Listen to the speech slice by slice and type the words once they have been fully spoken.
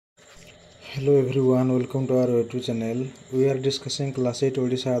Hello everyone, welcome to our YouTube channel. We are discussing Class 8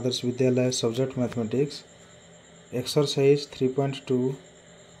 Odisha Adarsh Vidyalaya subject mathematics. Exercise 3.2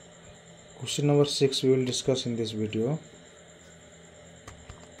 question number 6 we will discuss in this video.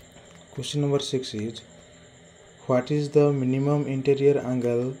 Question number 6 is, what is the minimum interior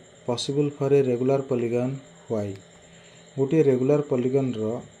angle possible for a regular polygon y? गोटे regular polygon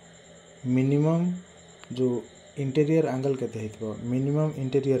रो minimum जो interior angle केते हेतबो, minimum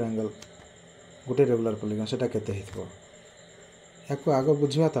interior angle गोटे regular polygon सेटा केते हेतबो याको आगो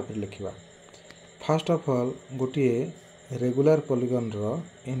बुझिबा तापर लिखिबा। First of all गोटे रेगुलर पॉलीगन रो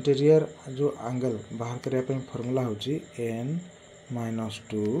इंटीरियर जो एंगल बाहर करिया पे फार्मूला होची n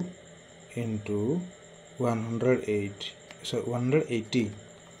 - 2 into 180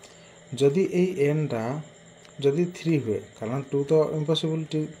 जदि ए n टा जदि 3 हुए, कारण 2 तो इम्पॉसिबल,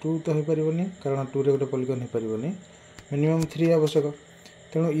 2 तो हो परिबनी, कारण 2 रे गोटे पॉलीगन हो परिबनी, मिनिमम 3 आवश्यक।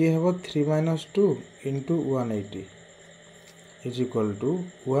 तेणु ये हेबो 3 - 2 into 180 is equal to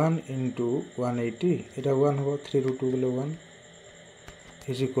 1 into 180, एटा 1 हेबो, 3 ରୁ 2 गले 1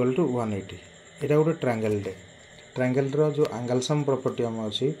 इज इक्वल टू 180। एटा गोटे ट्रायंगल रे, ट्रायंगल रो जो एंगल सम प्रॉपर्टी हम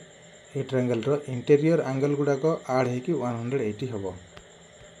अछि, ए ट्रायंगल रो इंटीरियर एंगल गुडा को ऐड हे कि 180 हेबो।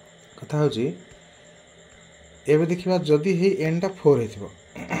 कथा होची एबे देखिबा जदि हे n टा 4 हेथिबो,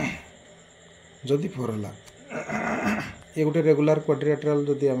 जदि 4 होला ए गोटे रेगुलर क्वाड्रिलेटरल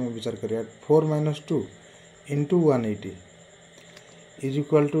जदि हम विचार करिया 4 - 2 into 180 is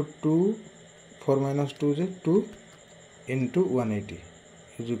equal to 2, 4 - 2 J 2 into 180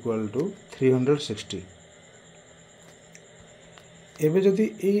 is equal to 360। एबे जदि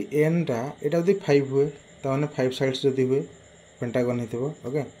ए n टा एटा जदि 5 हुए त माने 5 साइड्स जदि हुए pentagon हेथिबो,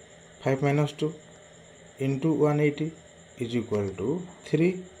 okay. 5 - 2 into 180 is equal to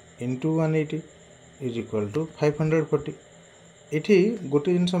 3 into 180 is equal to 540। इठी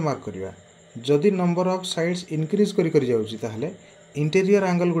गोटे जिनस मार्क करिया, जदि नंबर ऑफ साइड्स इंक्रीज करी जाउची ताहले इंटीरियर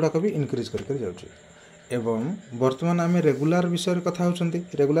एंगल गुडा को भी इंक्रीज करी जाउची। एवं वर्तमान आमे रेगुलर विषय रे कथा होचंती,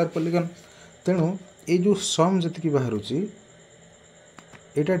 रेगुलर पॉलीगन। तेणु ए जो सम जति की बाहरुची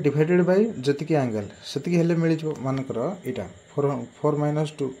एटा डिवाइडेड बाय जति की एंगल सेति की हेले मिलि जो, मान करो एटा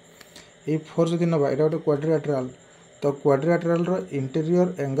 4 - 2 ए 4 जदि नबा एटा गोटे क्वाड्रिलेटरल, तो क्वाड्रिलेटरल रो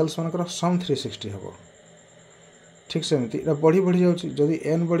इंटीरियर एंगल्स मानकर सम 360 हेबो। ठीक सेमती एटा बढ़ी जाउची, जदि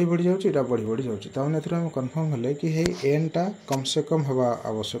n बढ़ी जाउची एटा बढ़ी जाउची, ताने एथरा हम कंफर्म हले कि हे n टा कम से कम हवा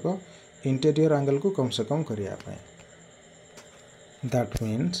आवश्यक इंटीरियर एंगल को कम से कम करिया पय। दैट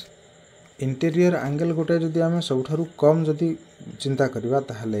मीन्स इंटीरियर एंगल गोटे जदि हम सबठारु कम जदि चिंता करिबा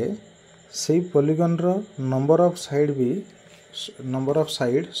ताहले सेही polygon row number of side भी, number of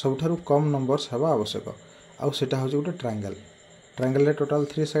side सबठारु come numbers हवा आवश्यक। आउ सेटा हो गोटे ट्रायंगल, ट्रायंगल रे टोटल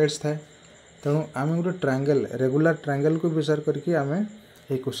 3 साइड्स थाए। तेणु आम गोटे ट्रायंगल, रेगुलर ट्रायंगल को विचार करके आम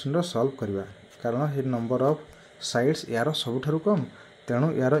ये क्वेश्चन रो सॉल्व करवा, कारण ये नंबर ऑफ साइड्स यार सबठारु कम,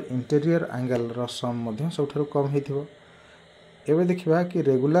 तेणु यार इंटीरियर एंगल रो सम मध्य सबठारु कम हेथिबो। एबे देखिबा कि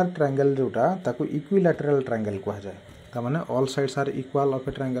रेगुलर ट्रायंगल जोटा ताकू इक्विलैटरल ट्रायंगल कहा जाय, ता माने all sides are equal of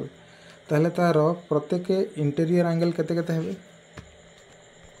A triangle. ताहले तार प्रत्येक इंटीरियर एंगल केते केते हेबे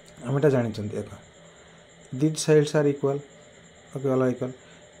हम एटा जानि चंती। देखो this sides are equal, okay, all equal.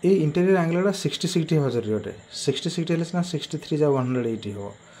 A interior angle रा 60 हेबा जरूरी होटे, 60 हेले ना 63 जा 180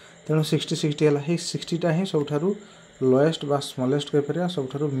 हो। तेणु 60 हेला, हे 60 टा ही सबठारु लोएस्ट बा स्मॉलेस्ट कहि परिया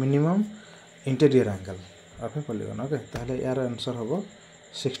सबठारु minimum interior angle of A polygon, okay. ताहले यार आंसर होबो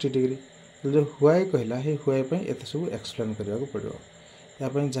 60 डिग्री। जो व्हाई कहला हे व्हाई पे एते सब एक्सप्लेन करिया को पड़ियो। या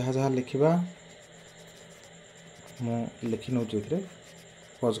पे जहा लिखिबा मो लिखि नउ चित्रे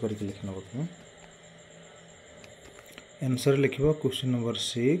पॉज करके लिखि नबो तुम। Answer लिखिबो question number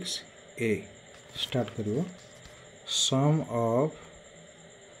 6a start करिवो। Some of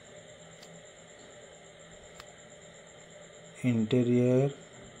interior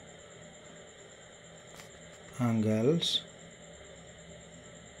angles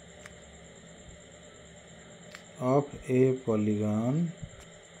of A polygon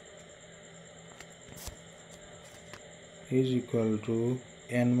is equal to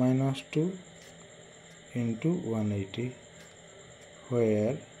n - 2 into 180,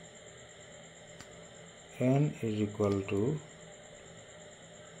 where n is equal to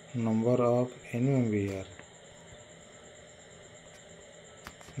number of here,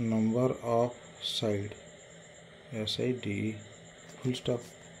 number of side SID full stop।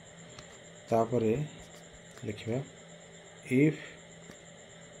 तापरे लिखिबा if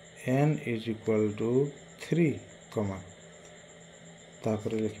n is equal to 3,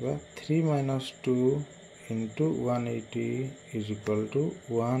 तापर लिखिबा 3 - 2 into 180 is equal to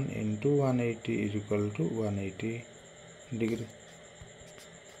 1 into 180 is equal to 180 degree।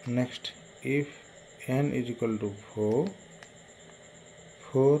 Next if n is equal to 4,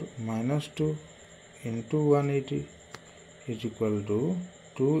 4 minus 2 into 180 is equal to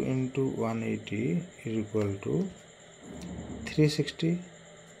 2 into 180 is equal to 360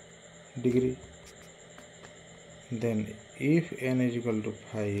 degree. Then if n is equal to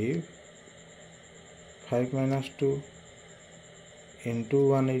 5, 5 minus 2 into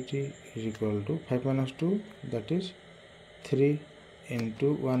 180 is equal to 5 minus 2, that is 3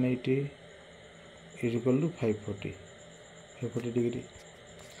 into 180 is equal to 540 degree.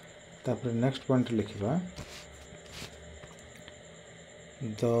 तापर next point लिखिबा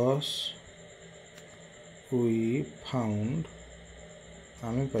 10 we found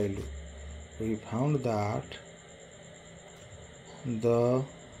आमे पाइलु we found that the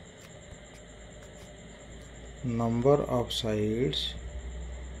number of sides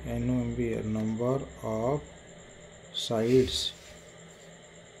number of sides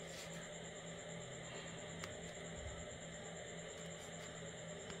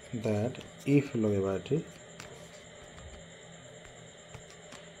that if लगेबा एठी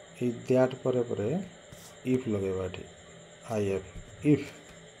that परे परे if लगेबा एठी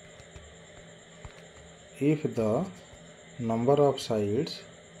if the number of sides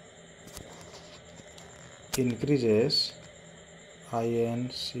increases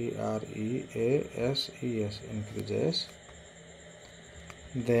increases,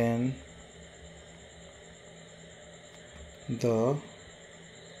 then the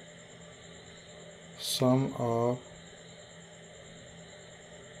sum of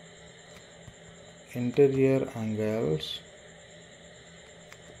interior angles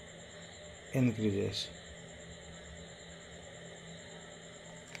increases.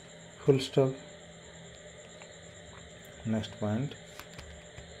 Full stop. Next point.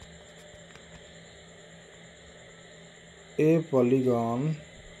 A polygon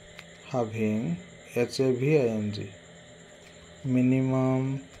having HAVing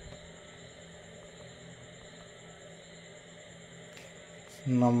minimum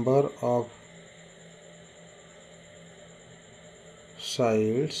number of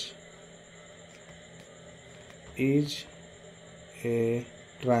sides is a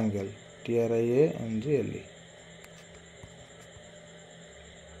triangle, triangle.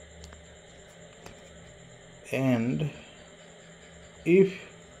 And if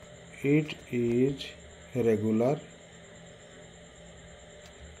it is regular,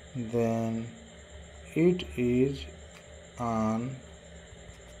 then it is an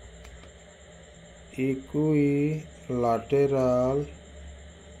equilateral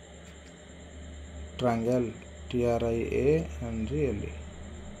triangle, triangle.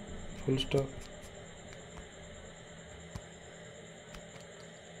 Full stop.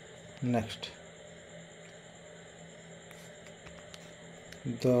 Next,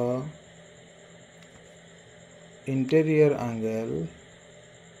 the interior angle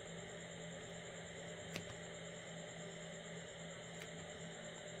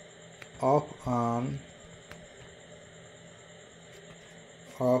of an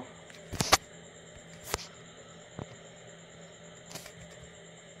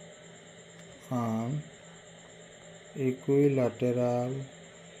equilateral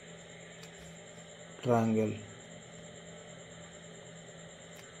triangle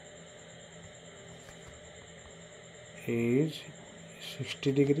is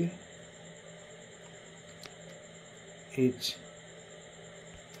 60 degree each.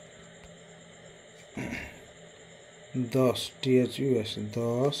 Thus,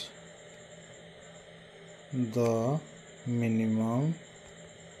 thus the minimum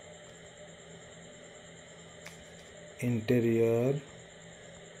interior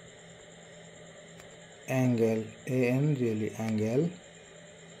angle angle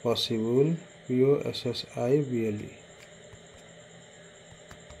possible possible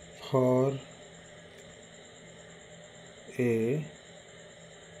for a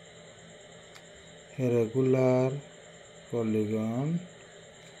regular polygon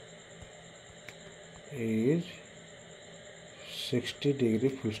is 60 degree.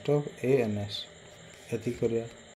 Full stop. ANS.